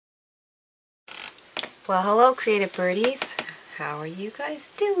Well, hello creative birdies. How are you guys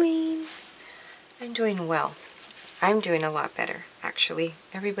doing? I'm doing well. I'm doing a lot better, actually.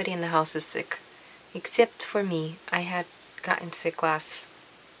 Everybody in the house is sick, except for me. I had gotten sick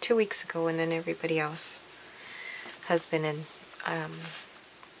 2 weeks ago, and then everybody else, husband and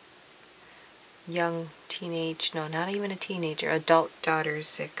young teenage, no, not even a teenager, adult daughter is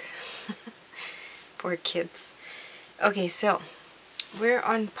sick. Poor kids. Okay, so we're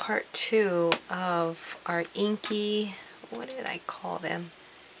on part 2 of our inky, what did I call them?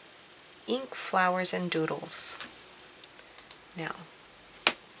 Ink flowers and doodles. Now,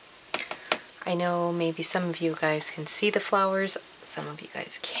 I know maybe some of you guys can see the flowers, some of you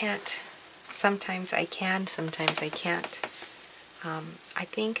guys can't. Sometimes I can, sometimes I can't. I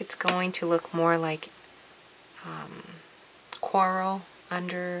think it's going to look more like coral,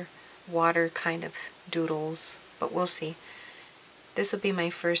 underwater kind of doodles, but we'll see. This will be my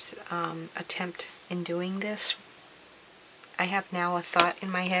first attempt in doing this. I have now a thought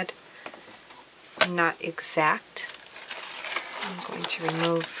in my head, not exact. I'm going to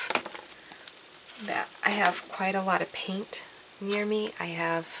remove that. I have quite a lot of paint near me. I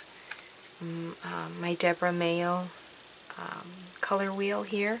have my Deborah Mayo color wheel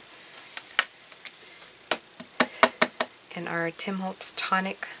here, and our Tim Holtz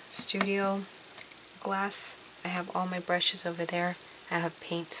Tonic Studio glass. I have all my brushes over there. I have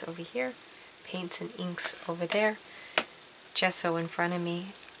paints over here, paints and inks over there, gesso in front of me.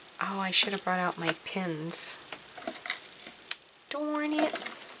 Oh, I should have brought out my pins. Darn it.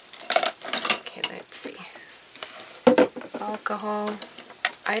 Okay, let's see. Alcohol.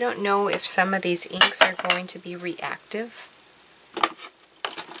 I don't know if some of these inks are going to be reactive.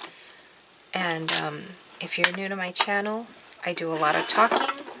 And if you're new to my channel, I do a lot of talking.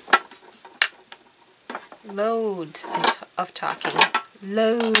 Loads of talking.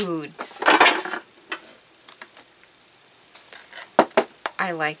 Loads.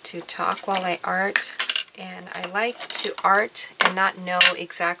 I like to talk while I art, and I like to art and not know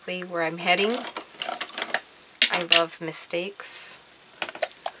exactly where I'm heading. I love mistakes,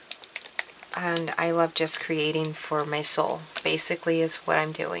 and I love just creating for my soul, basically is what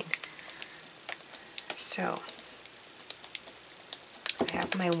I'm doing. So, I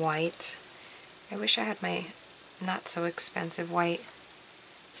have my white. I wish I had my not so expensive white.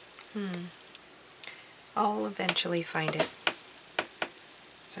 I'll eventually find it.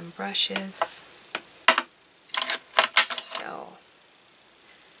 Some brushes. So,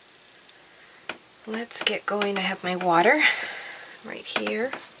 let's get going. I have my water right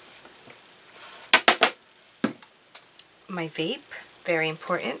here. My vape, very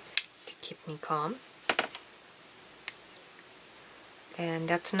important to keep me calm. And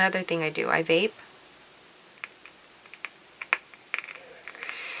that's another thing I do. I vape.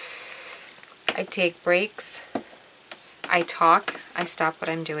 I take breaks. I talk. I stop what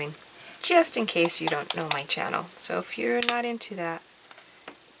I'm doing. Just in case you don't know my channel. So if you're not into that,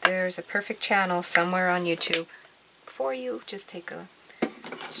 there's a perfect channel somewhere on YouTube for you. Just take a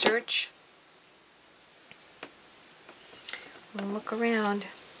search. Look around.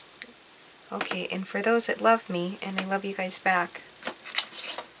 Okay, and for those that love me, and I love you guys back,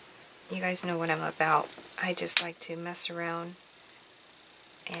 you guys know what I'm about. I just like to mess around,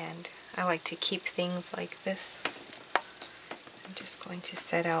 and I like to keep things like this. I'm just going to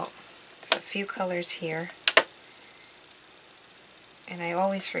set out a few colors here. And I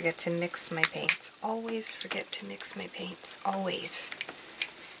always forget to mix my paints. Always forget to mix my paints. Always.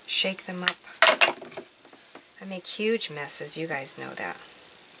 Shake them up. I make huge messes. You guys know that.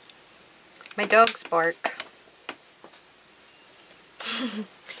 My dogs bark.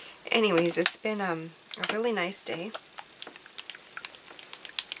 Anyways, it's been a really nice day.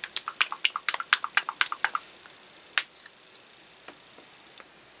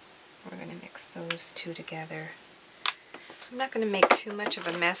 We're going to mix those two together. I'm not going to make too much of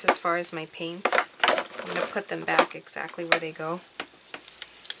a mess as far as my paints. I'm going to put them back exactly where they go,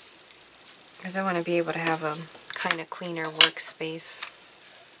 because I want to be able to have a kind of cleaner workspace.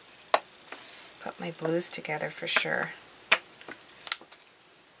 Put my blues together for sure.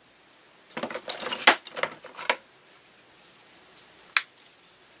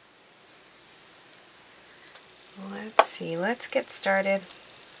 Let's see, let's get started.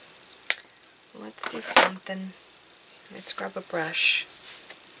 Let's do something. Let's grab a brush.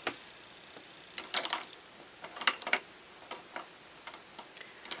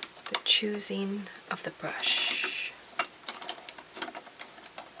 The choosing of the brush.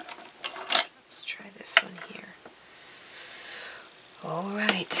 Let's try this one here.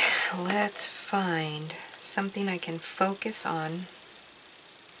 Alright, let's find something I can focus on.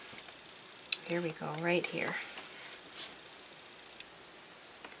 There we go, right here.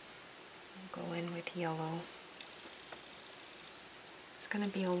 I'll go in with yellow. It's going to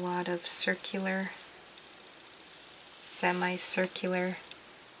be a lot of circular, semicircular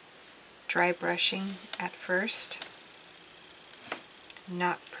dry brushing at first.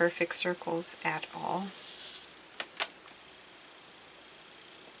 Not perfect circles at all.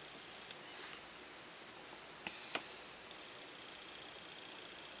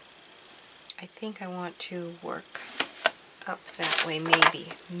 I think I want to work up that way,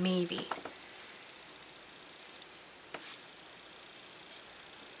 maybe.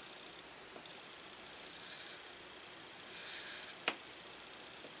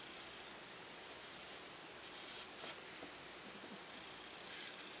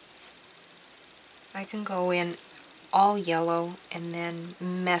 I can go in all yellow and then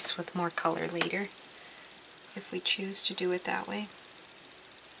mess with more color later if we choose to do it that way.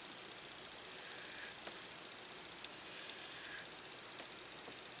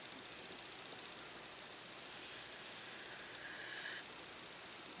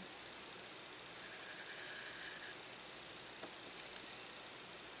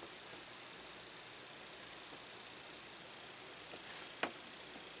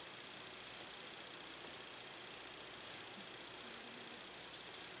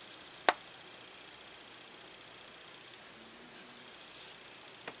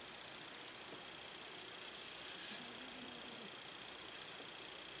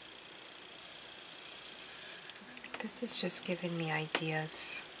 This is just giving me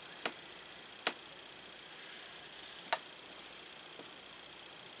ideas.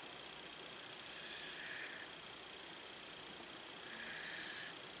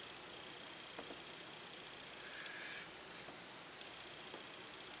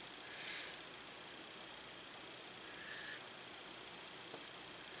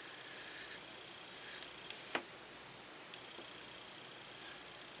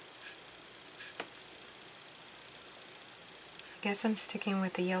 I guess I'm sticking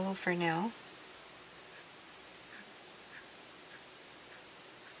with the yellow for now.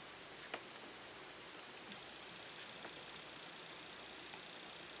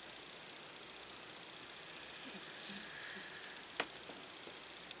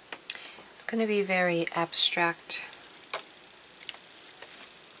 It's going to be very abstract.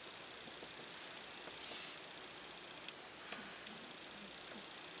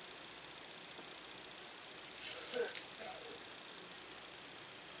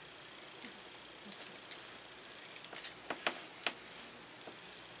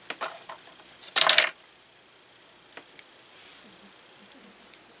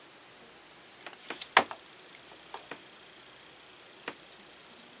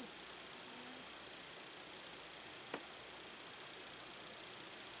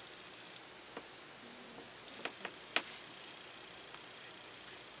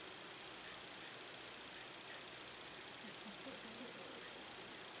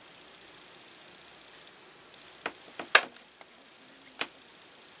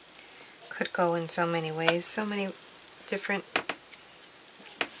 Could go in so many ways, so many different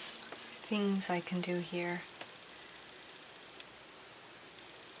things I can do here.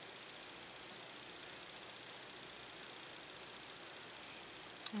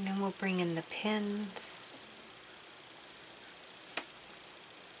 And then we'll bring in the pins.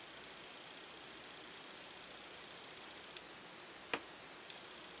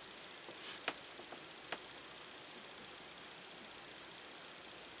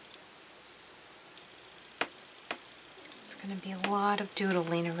 It's going to be a lot of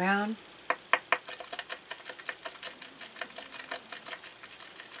doodling around.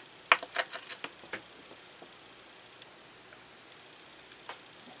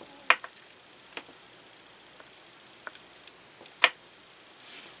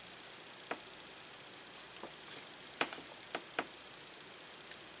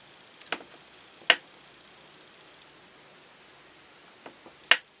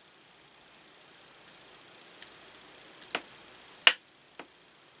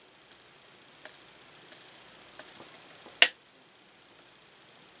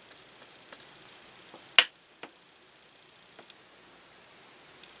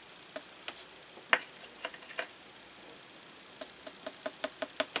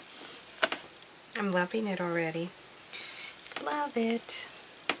 I'm loving it already. Love it.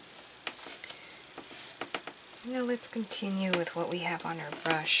 Now let's continue with what we have on our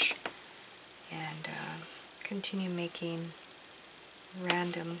brush and continue making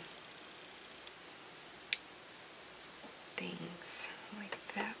random things like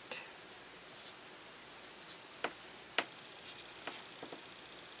that.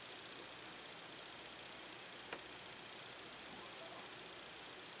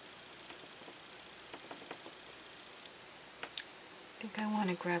 think I want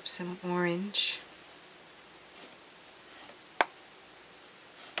to grab some orange.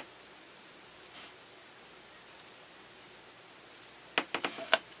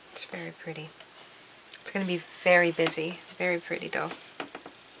 It's very pretty. It's going to be very busy. Very pretty though.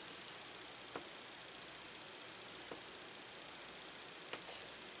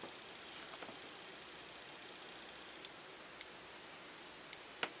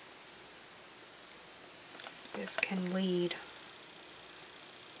 This can lead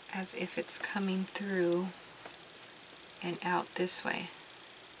as if it's coming through and out this way.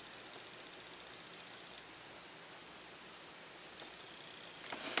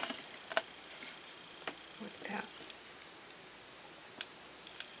 Like that.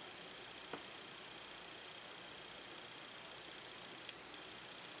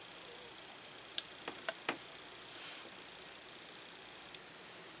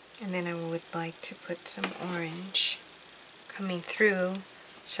 And then I would like to put some orange coming through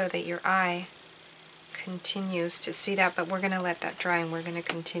so that your eye continues to see that, but we're going to let that dry and we're going to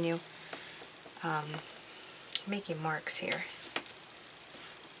continue making marks here.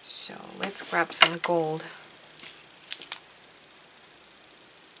 So let's grab some gold.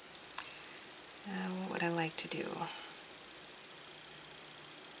 What would I like to do?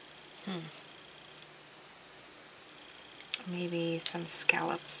 Maybe some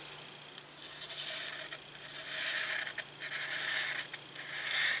scallops.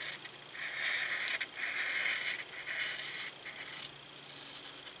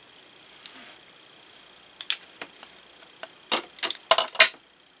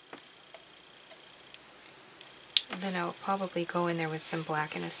 And then I'll probably go in there with some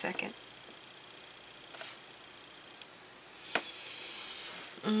black in a second.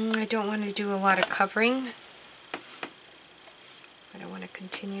 I don't want to do a lot of covering, but I want to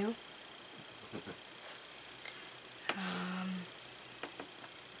continue.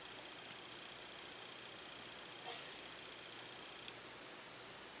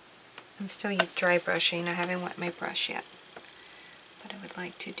 I'm still dry brushing. I haven't wet my brush yet, but I would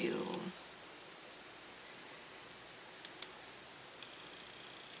like to do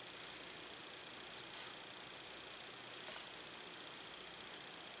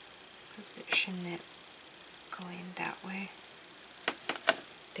position it going that way.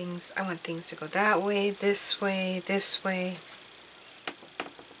 I want things to go that way, this way, this way.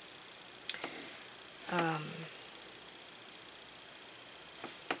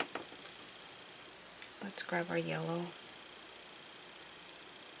 Let's grab our yellow.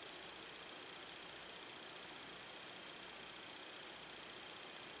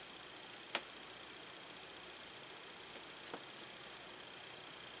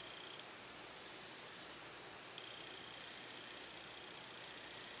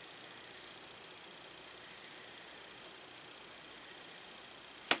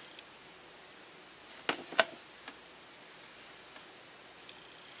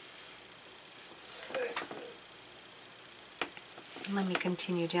 Let me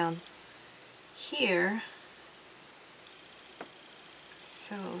continue down here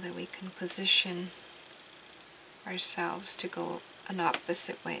so that we can position ourselves to go an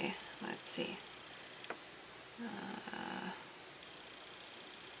opposite way. Let's see.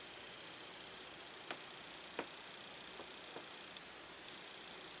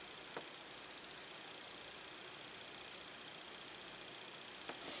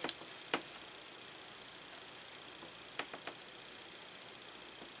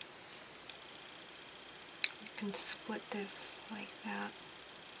 Can split this like that.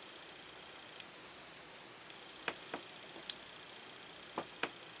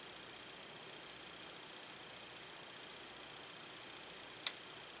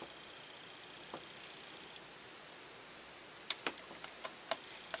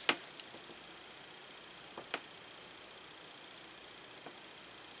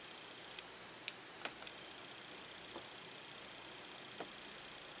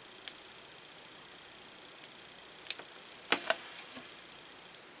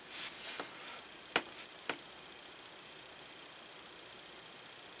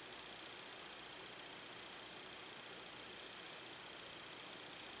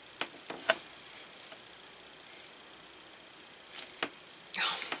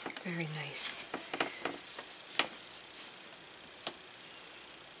 Very nice.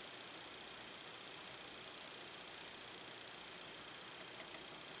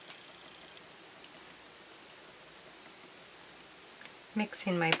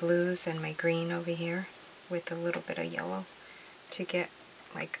 Mixing my blues and my green over here with a little bit of yellow to get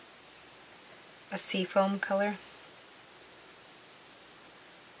like a seafoam color.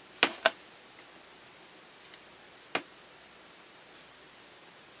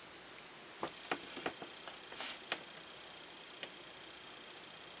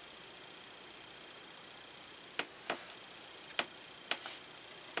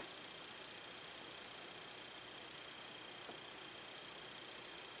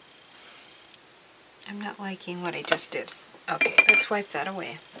 I'm not liking what I just did. Okay, let's wipe that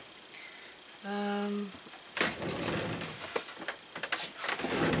away.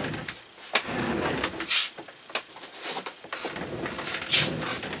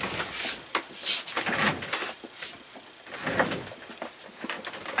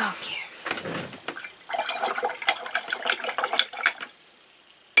 Okay.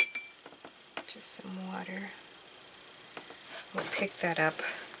 Just some water. We'll pick that up.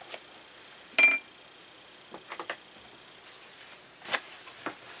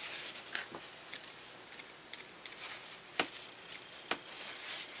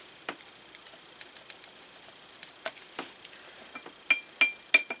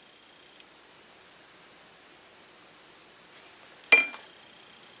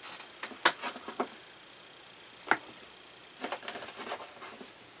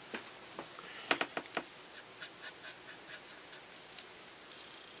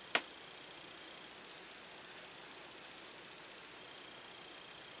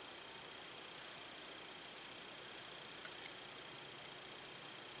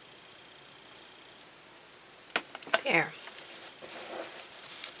 There.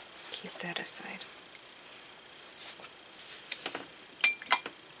 Keep that aside.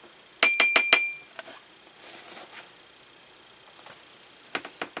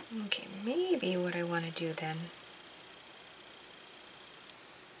 Okay, maybe what I want to do then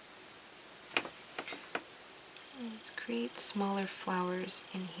is create smaller flowers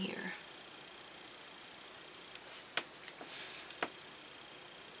in here.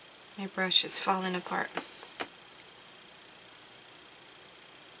 My brush is falling apart.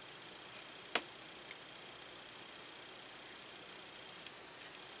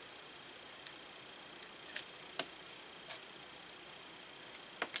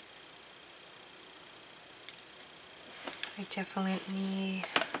 I definitely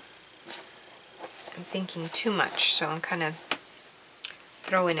am thinking too much, so I'm kind of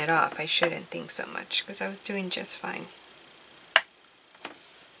throwing it off. I shouldn't think so much because I was doing just fine.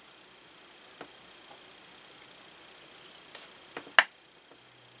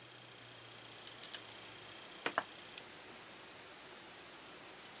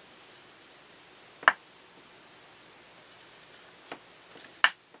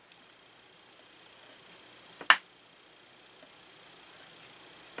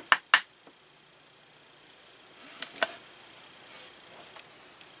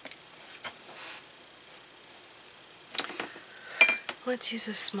 Let's use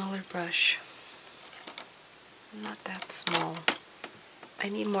a smaller brush. Not that small. I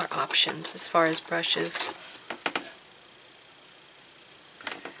need more options as far as brushes.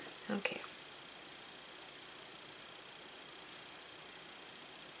 Okay.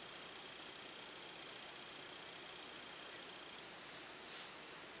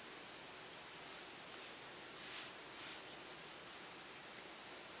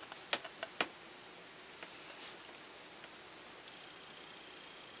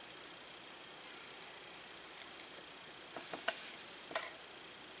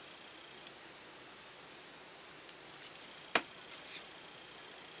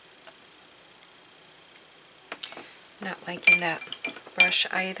 Not liking that brush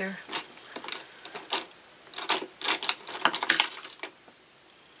either.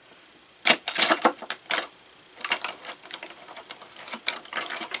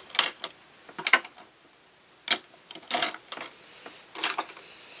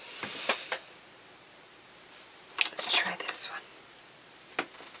 Let's try this one.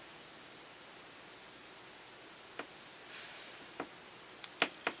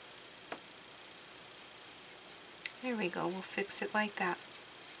 There we go, we'll fix it like that.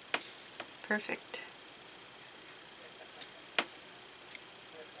 Perfect.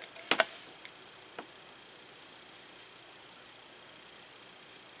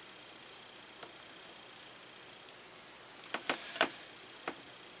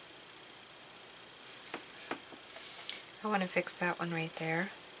 I want to fix that one right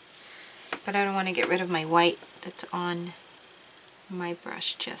there, but I don't want to get rid of my white that's on my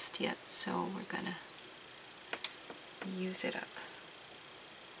brush just yet, so we're gonna use it up.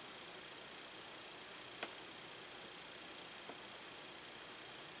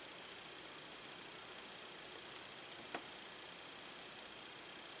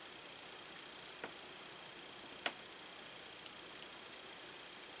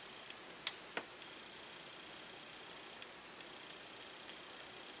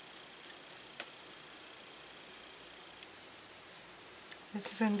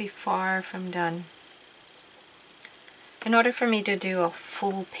 This is going to be far from done. In order for me to do a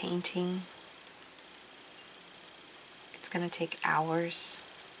full painting, it's going to take hours.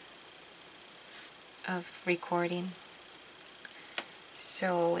 of recording.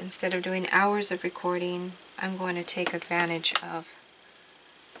 So instead of doing hours of recording, I'm going to take advantage of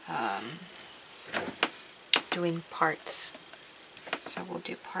doing parts. So we'll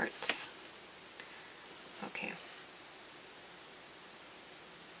do parts. Okay.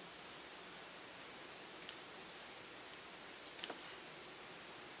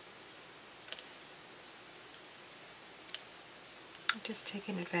 I'm just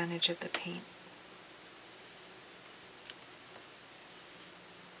taking advantage of the paint.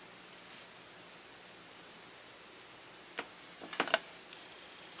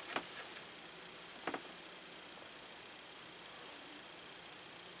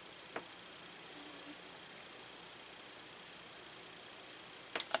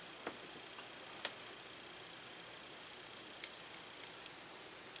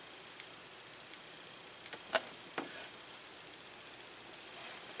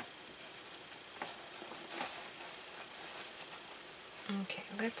 Okay,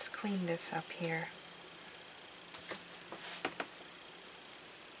 let's clean this up here.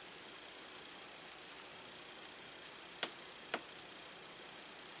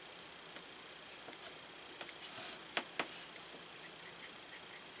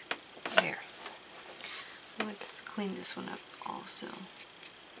 There. Let's clean this one up also.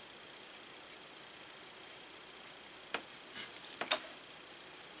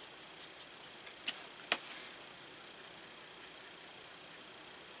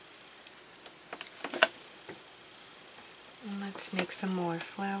 Let's make some more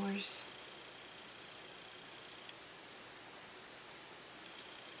flowers.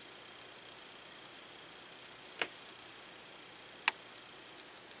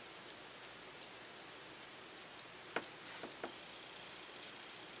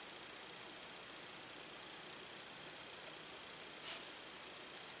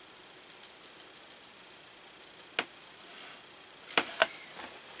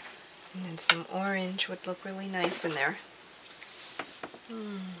 And then some orange would look really nice in there.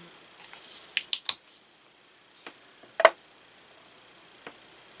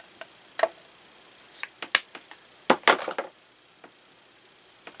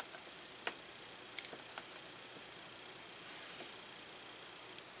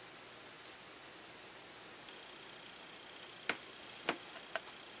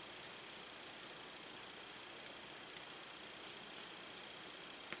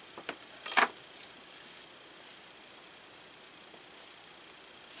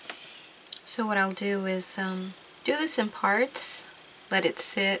 So what I'll do is do this in parts, let it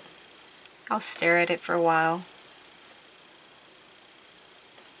sit. I'll stare at it for a while.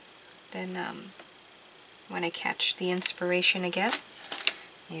 Then when I catch the inspiration again,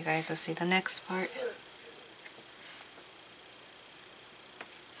 you guys will see the next part.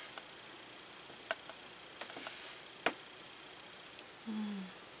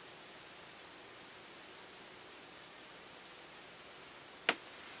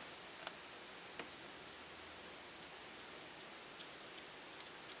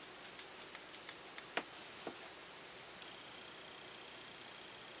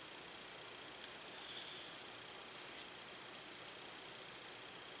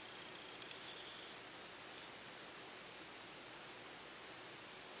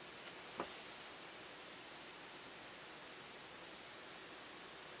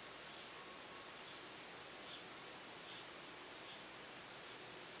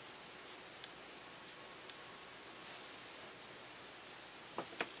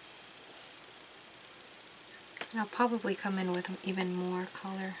 And I'll probably come in with even more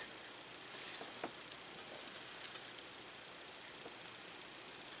color.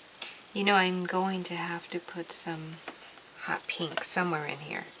 You know, I'm going to have to put some hot pink somewhere in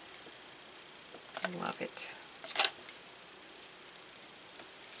here. I love it.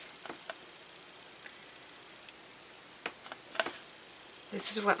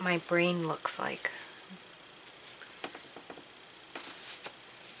 This is what my brain looks like.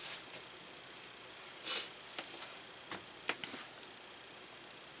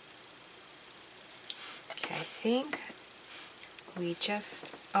 Okay, I think we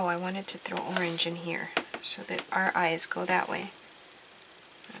just... Oh, I wanted to throw orange in here so that our eyes go that way.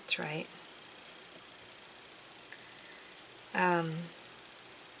 That's right.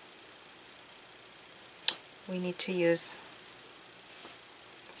 We need to use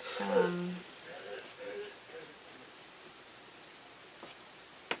some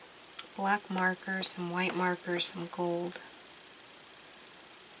black marker, some white marker, some gold.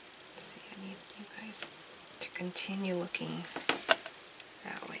 Let's see, I need you guys to continue looking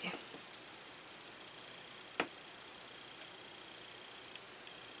that way.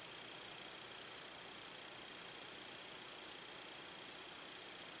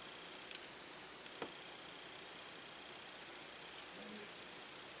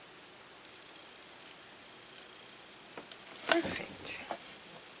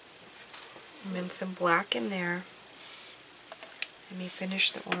 then some black in there. Let me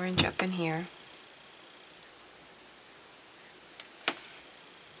finish the orange up in here.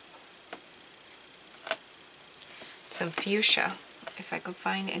 Some fuchsia, if I could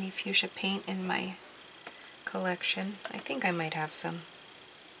find any fuchsia paint in my collection. I think I might have some.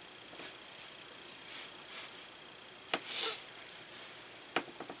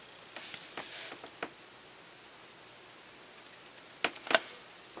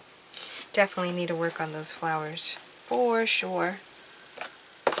 Definitely need to work on those flowers, for sure.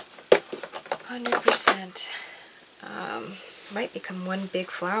 100%. Might become one big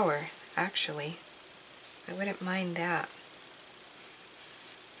flower, actually. I wouldn't mind that.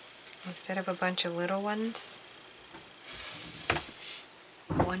 Instead of a bunch of little ones,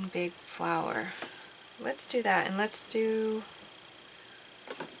 one big flower. Let's do that, and let's do,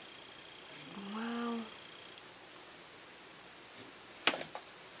 well,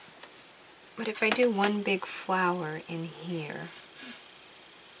 but if I do one big flower in here,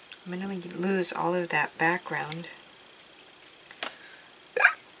 I'm going to lose all of that background.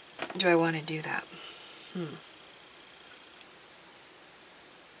 Do I want to do that?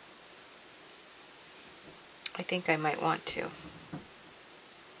 I think I might want to.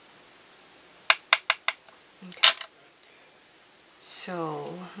 Okay.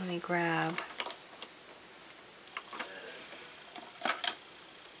 So, let me grab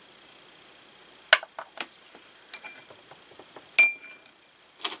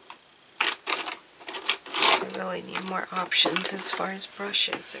I really need more options as far as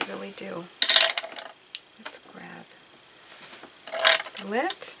brushes. I really do.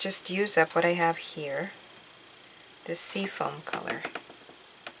 Let's just use up what I have here. This seafoam color.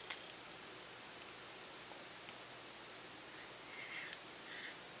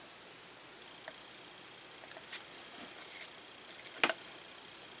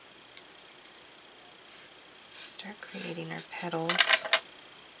 Start creating our petals.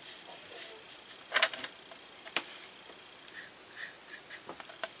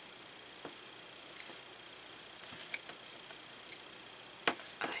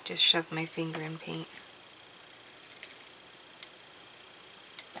 I just shoved my finger in paint.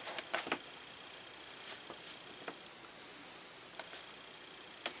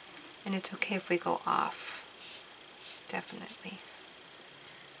 And it's okay if we go off, definitely.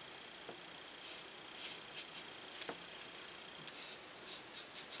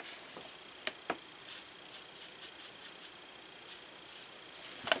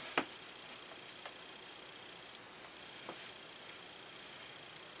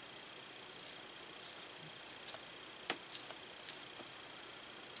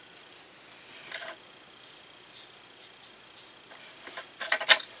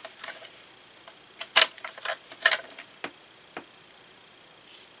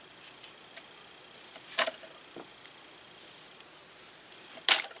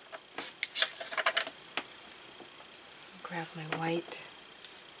 Grab my white.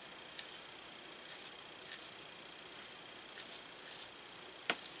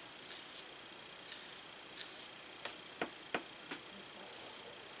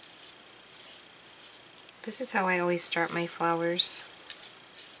 This is how I always start my flowers.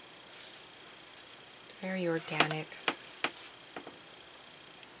 Very organic.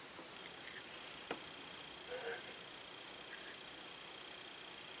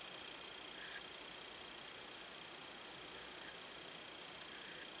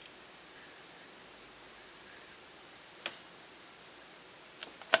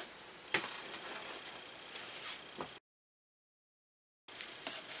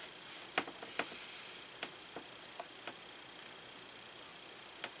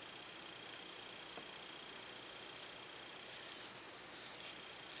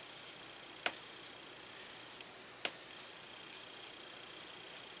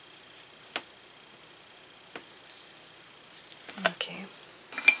 Okay.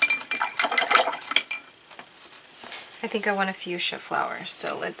 I think I want a fuchsia flower,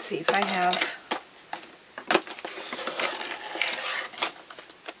 so let's see if I have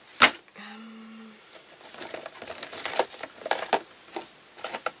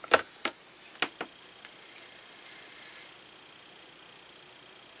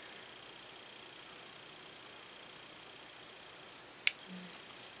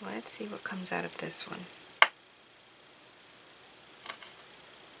let's see what comes out of this one.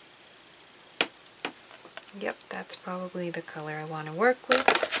 Yep, that's probably the color I want to work with.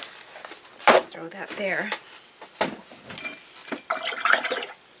 So throw that there.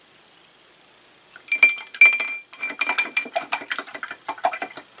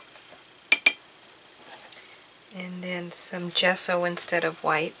 And then some gesso instead of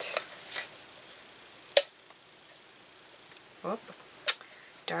white.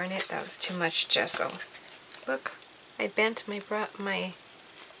 Darn it, that was too much gesso. Look, I bent my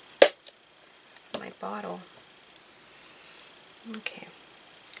bottle. Okay,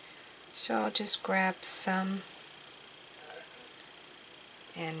 so I'll just grab some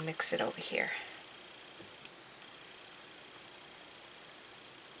and mix it over here.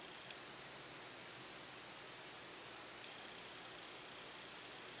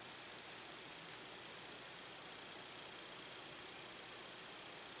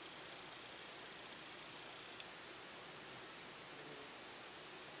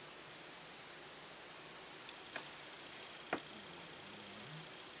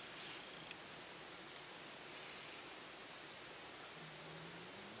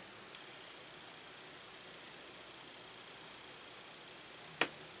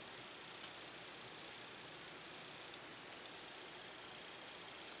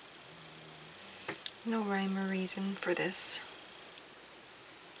 No rhyme or reason for this.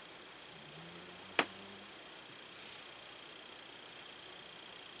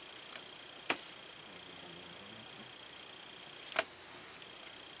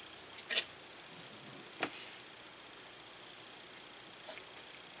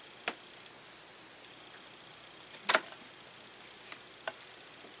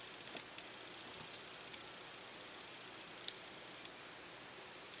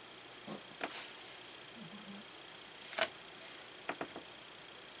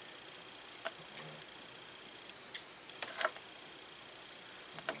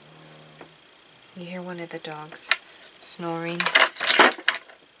 You hear one of the dogs snoring.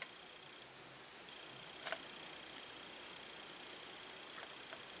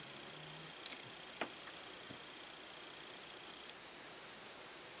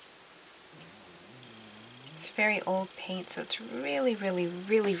 It's very old paint, so it's really, really,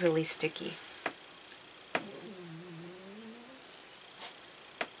 really, really sticky.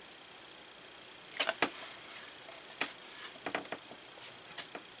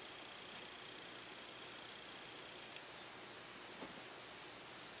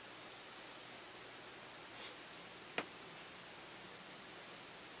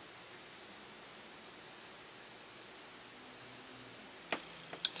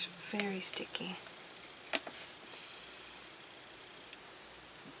 Very sticky.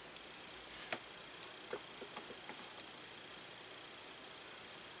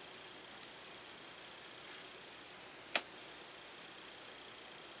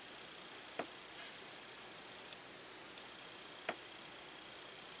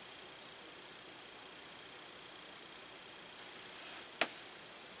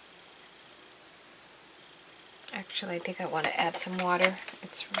 Actually, I think I want to add some water.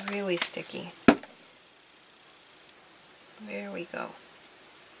 It's really sticky. There we go.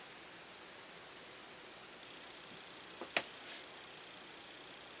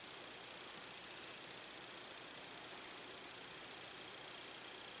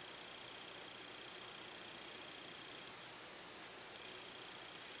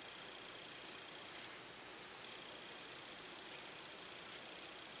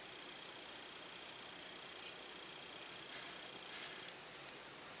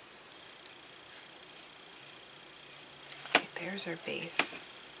 There's our base.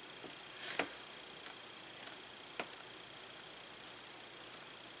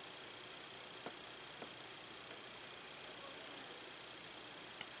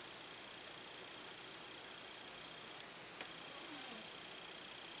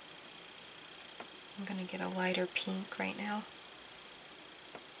 I'm going to get a lighter pink right now.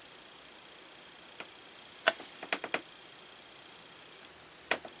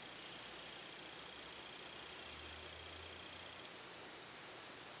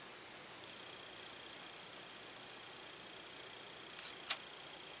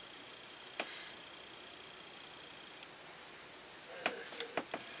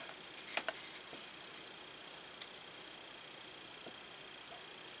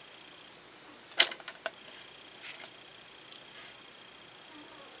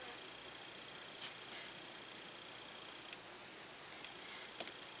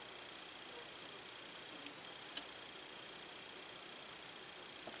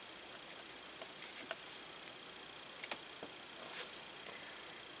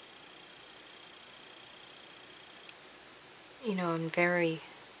 You know, I'm very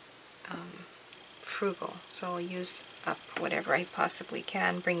frugal, so I'll use up whatever I possibly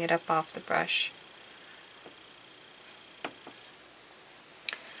can, bring it up off the brush.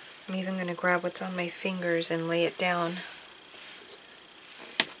 I'm even going to grab what's on my fingers and lay it down.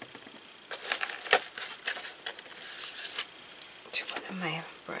 To one of my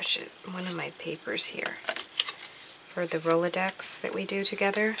brushes, one of my papers here. for the Rolodex that we do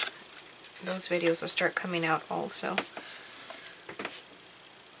together. Those videos will start coming out also.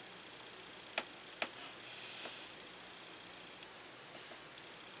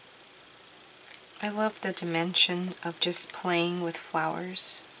 I love the dimension of just playing with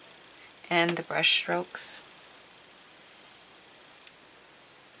flowers and the brush strokes.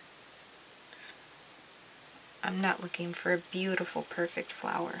 I'm not looking for a beautiful, perfect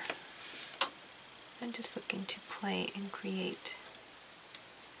flower. I'm just looking to play and create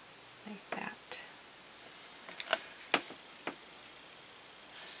like that.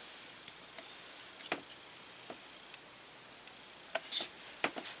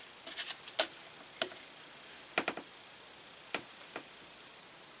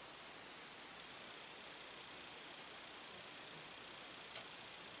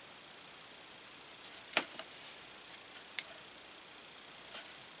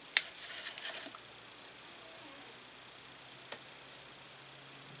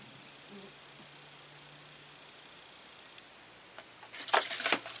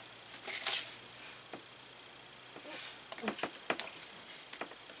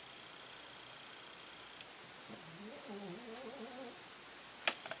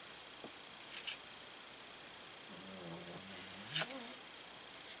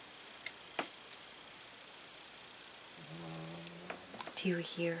 Do you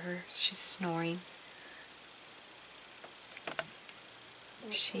hear her? She's snoring.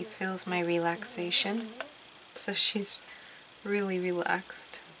 She feels my relaxation, so she's really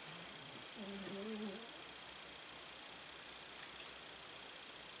relaxed.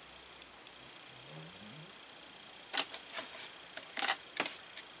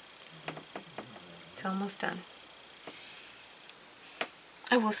 It's almost done.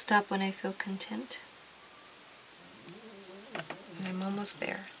 I will stop when I feel content. And I'm almost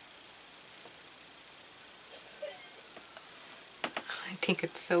there. I think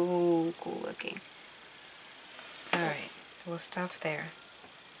it's so cool looking. Alright, we'll stop there.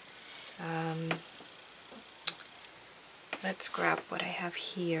 Let's grab what I have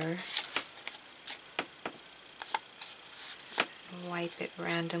here. Wipe it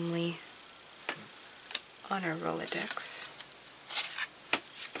randomly on our Rolodex.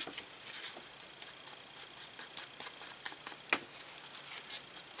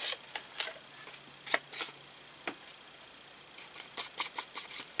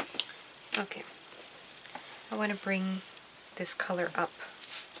 Okay, I want to bring this color up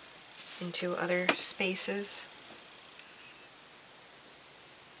into other spaces.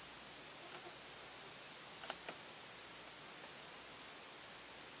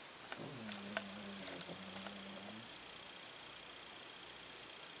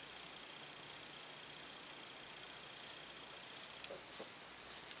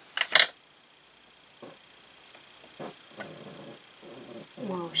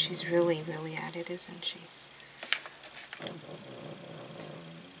 Whoa, she's really at it, isn't she?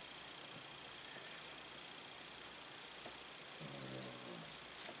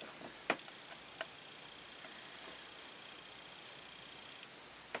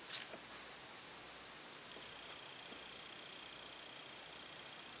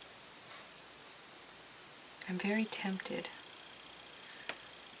 I'm very tempted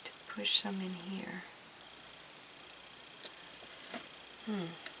to push some in here.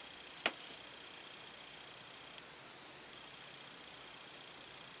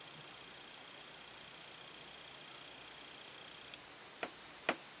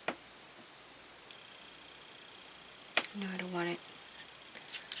 No, I don't want it.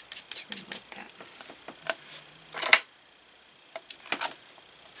 Let's remove that.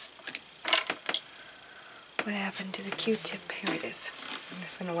 What happened to the Q-tip? Here it is. I'm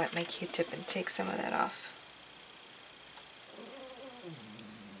just going to wet my Q-tip and take some of that off.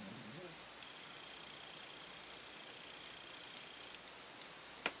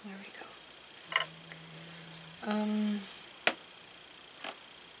 There we go.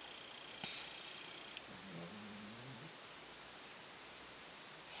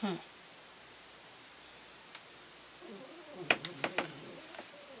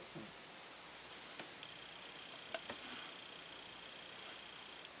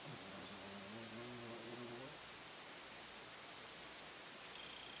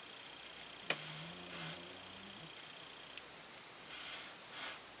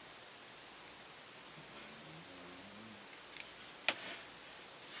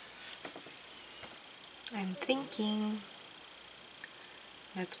 I'm thinking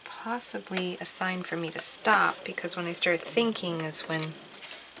that's possibly a sign for me to stop, because when I start thinking is when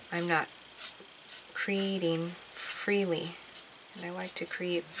I'm not creating freely. And I like to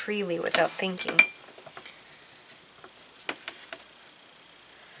create freely without thinking.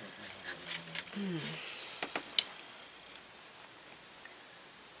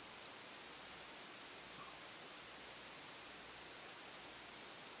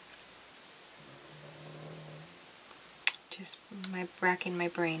 Just racking my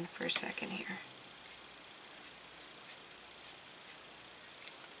brain for a second here.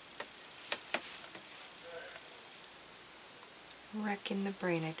 Racking the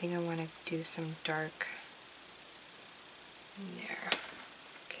brain. I think I want to do some dark in there.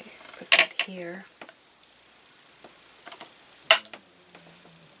 Okay, put that here.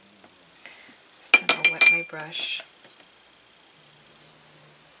 So then I'll wet my brush.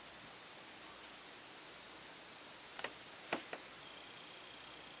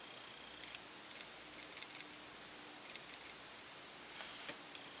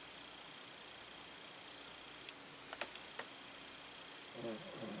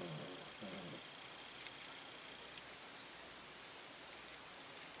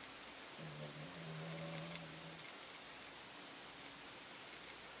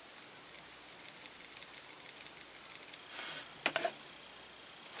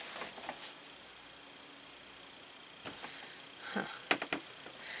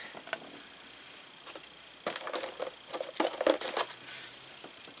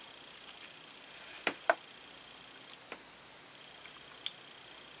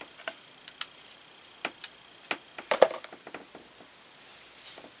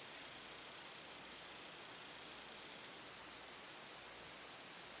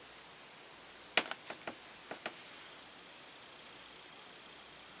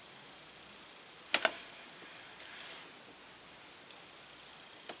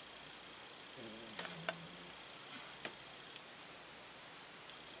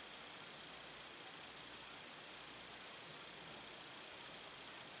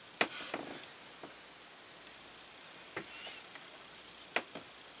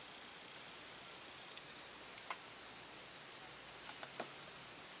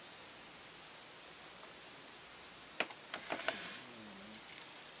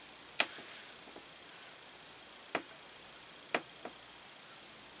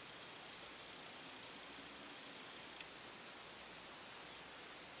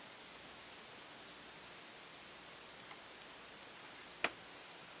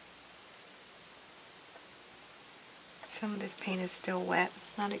 Some of this paint is still wet.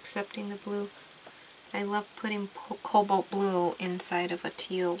 It's not accepting the blue. I love putting cobalt blue inside of a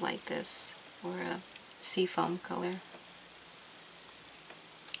teal like this, or a seafoam color.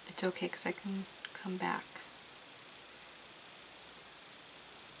 It's okay because I can come back.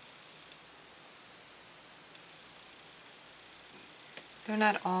 They're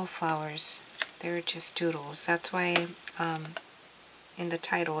not all flowers. They're just doodles. That's why in the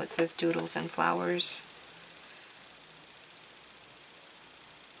title it says doodles and flowers.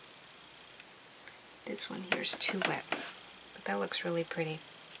 This one here is too wet, but that looks really pretty.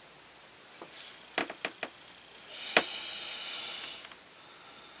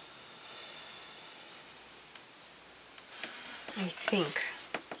 I think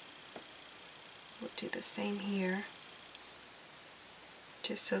we'll do the same here,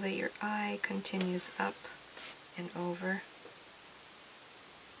 just so that your eye continues up and over.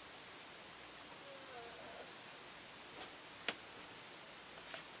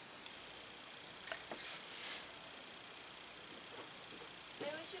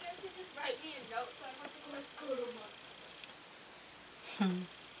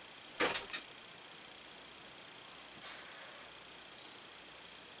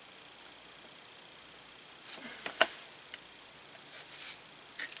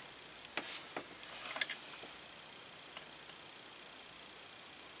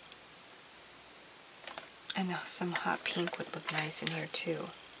 I know some hot pink would look nice in here too.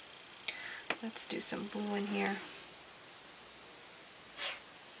 Let's do some blue in here.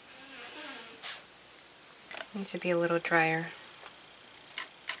 Needs to be a little drier.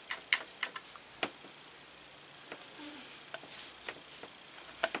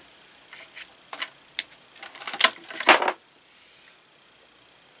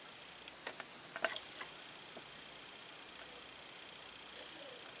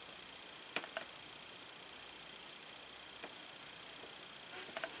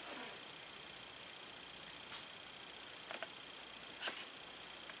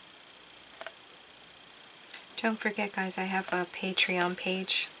 Don't forget, guys, I have a Patreon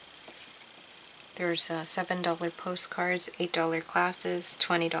page. There's $7 postcards, $8 classes,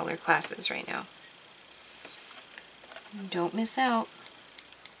 $20 classes right now. Don't miss out.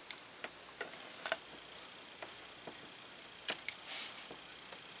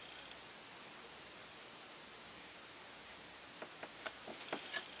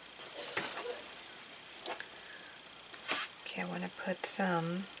 Okay, I want to put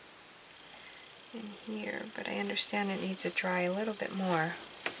some in here, but I understand it needs to dry a little bit more.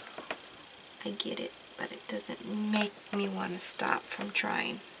 I get it, but it doesn't make me want to stop from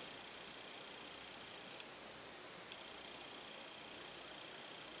trying.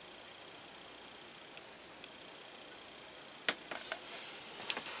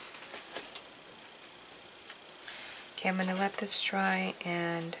 Okay, I'm going to let this dry,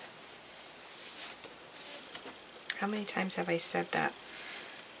 and how many times have I said that?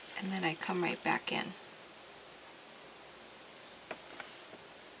 And then I come right back in.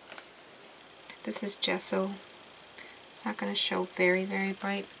 This is gesso. It's not going to show very, very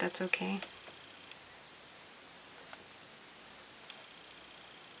bright, but that's okay.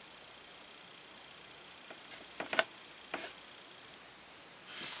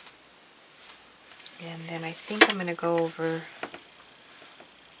 And then I think I'm going to go over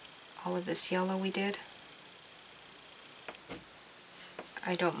all of this yellow we did.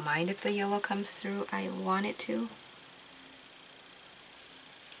 I don't mind if the yellow comes through. I want it to.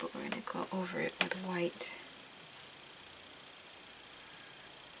 But we're going to go over it with white.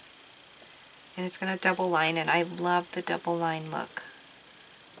 And it's going to double line, and I love the double line look.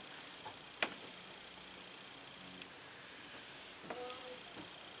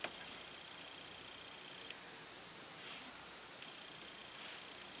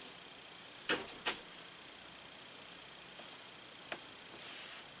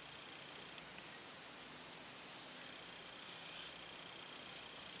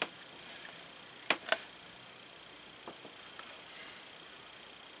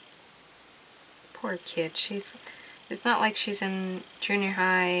 Poor kid. It's not like she's in junior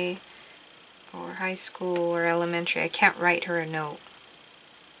high or high school or elementary. I can't write her a note.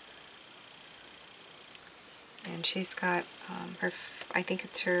 And she's got I think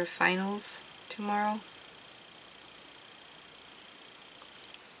it's her finals tomorrow.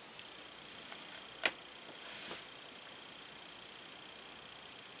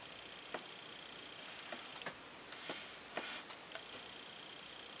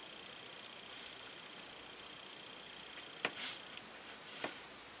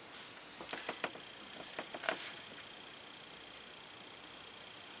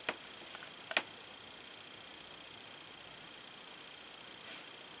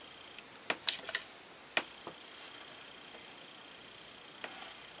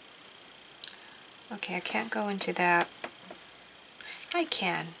 Okay, I can't go into that. I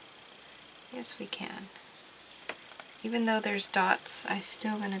can. Yes, we can. Even though there's dots, I'm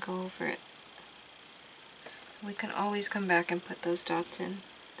still going to go over it. We can always come back and put those dots in.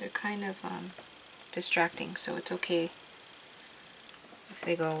 They're kind of distracting, so it's okay if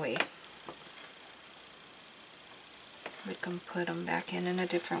they go away. We can put them back in a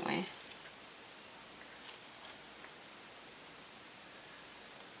different way.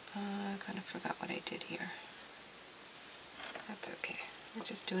 I kind of forgot what I did here. That's okay. We're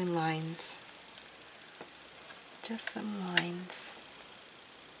just doing lines. Just some lines.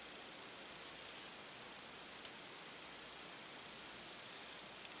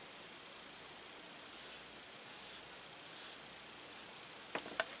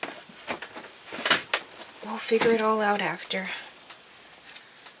 We'll figure it all out after.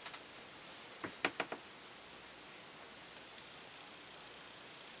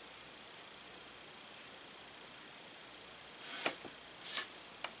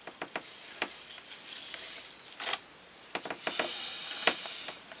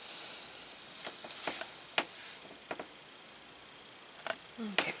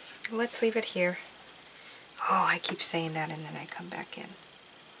 Okay, let's leave it here. Oh, I keep saying that and then I come back in.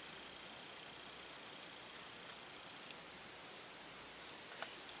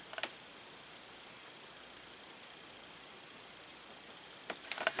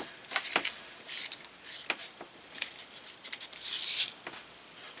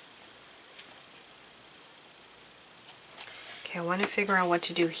 Okay, I want to figure out what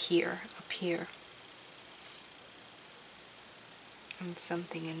to do here, up here. And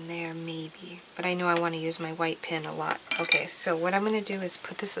something in there, maybe. But I know I want to use my white pen a lot. Okay, so what I'm going to do is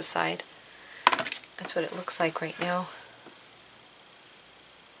put this aside. That's what it looks like right now.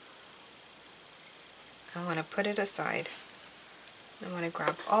 I want to put it aside. I want to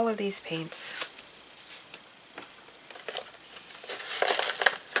grab all of these paints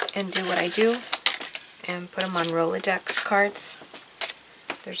and do what I do and put them on Rolodex cards.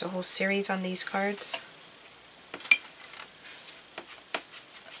 There's a whole series on these cards.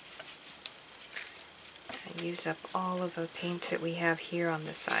 I use up all of the paints that we have here on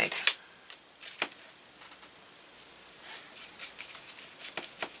the side.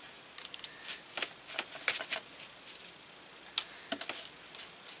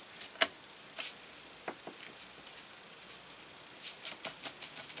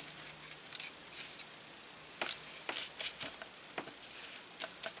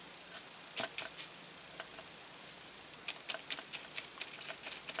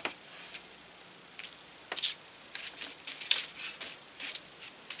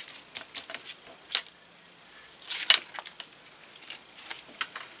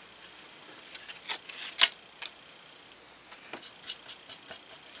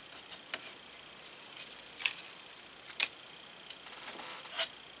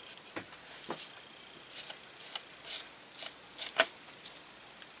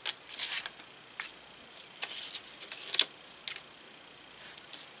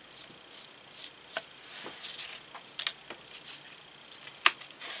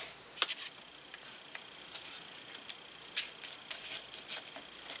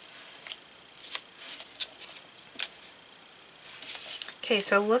 Okay,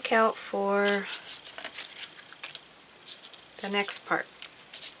 so look out for the next part,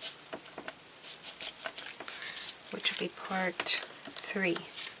 which will be part 3.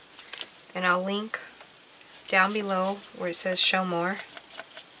 And I'll link down below where it says show more,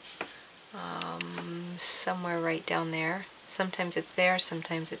 somewhere right down there. Sometimes it's there,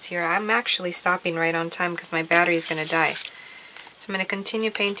 sometimes it's here. I'm actually stopping right on time because my battery is going to die. So I'm going to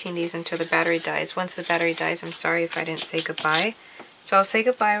continue painting these until the battery dies. Once the battery dies, I'm sorry if I didn't say goodbye. So I'll say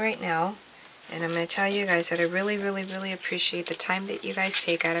goodbye right now. And I'm going to tell you guys that I really, really, really appreciate the time that you guys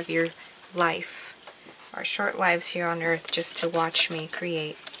take out of your life, our short lives here on Earth, just to watch me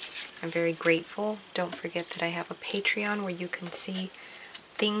create. I'm very grateful. Don't forget that I have a Patreon where you can see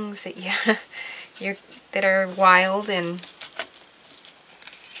things that that are wild and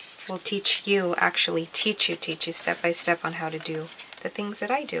will teach you step by step on how to do the things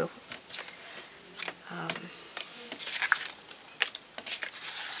that I do.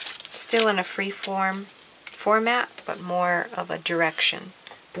 Still in a free format, but more of a direction.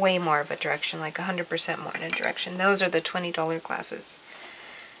 Way more of a direction, like 100% more in a direction. Those are the $20 classes.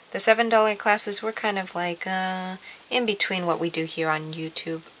 The $7 classes were kind of like in between what we do here on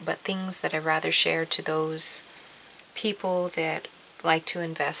YouTube, but things that I rather share to those people that like to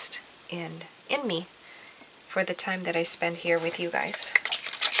invest in me for the time that I spend here with you guys.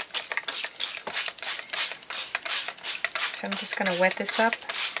 So I'm just going to wet this up,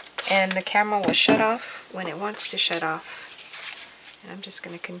 and the camera will shut off when it wants to shut off. And I'm just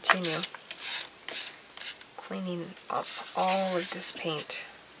going to continue cleaning up all of this paint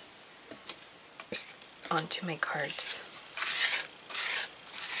onto my cards.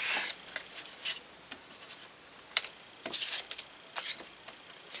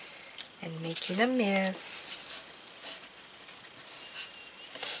 And making a mess.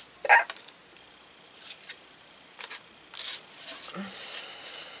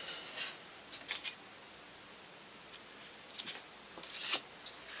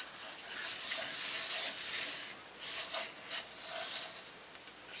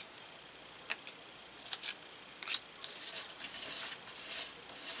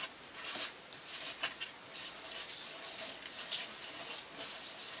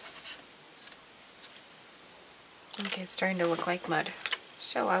 Okay, it's starting to look like mud.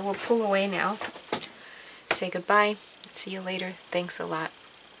 So I will pull away now. Say goodbye. See you later. Thanks a lot.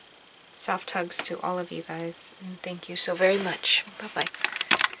 Soft hugs to all of you guys. And thank you so very much. Bye-bye.